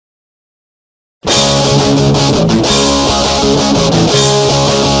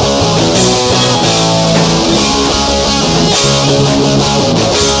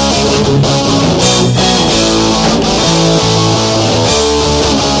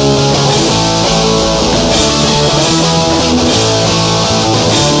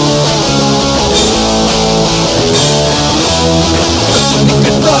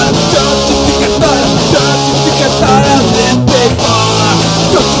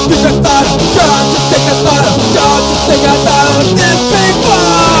think I thought of, don't you think I thought of, don't you think I thought of this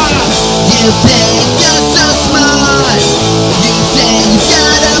before? You think you're so smart. You say you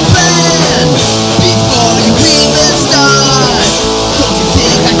got a plan before you even start. Don't you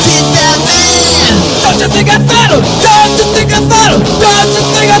think I did that, man? Don't you think I thought of, don't you think I thought of, don't you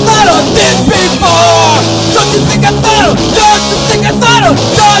think I thought of this before? Don't you think I thought of, don't you think I thought of,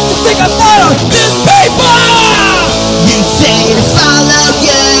 don't you think I thought of this before? You say to follow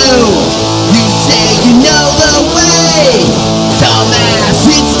you. You say you know the way. Dumbass,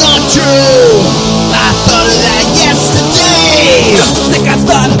 it's not true. I thought of that yesterday. Don't you think I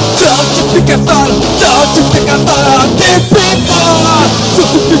thought of, don't you think I thought of, don't you think I thought of this before?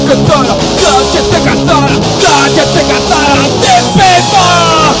 Don't you think I thought of, don't you think I thought of, don't you think I thought of this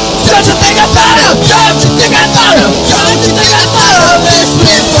before? Don't you think I thought of, don't you think I thought of, don't you think I thought of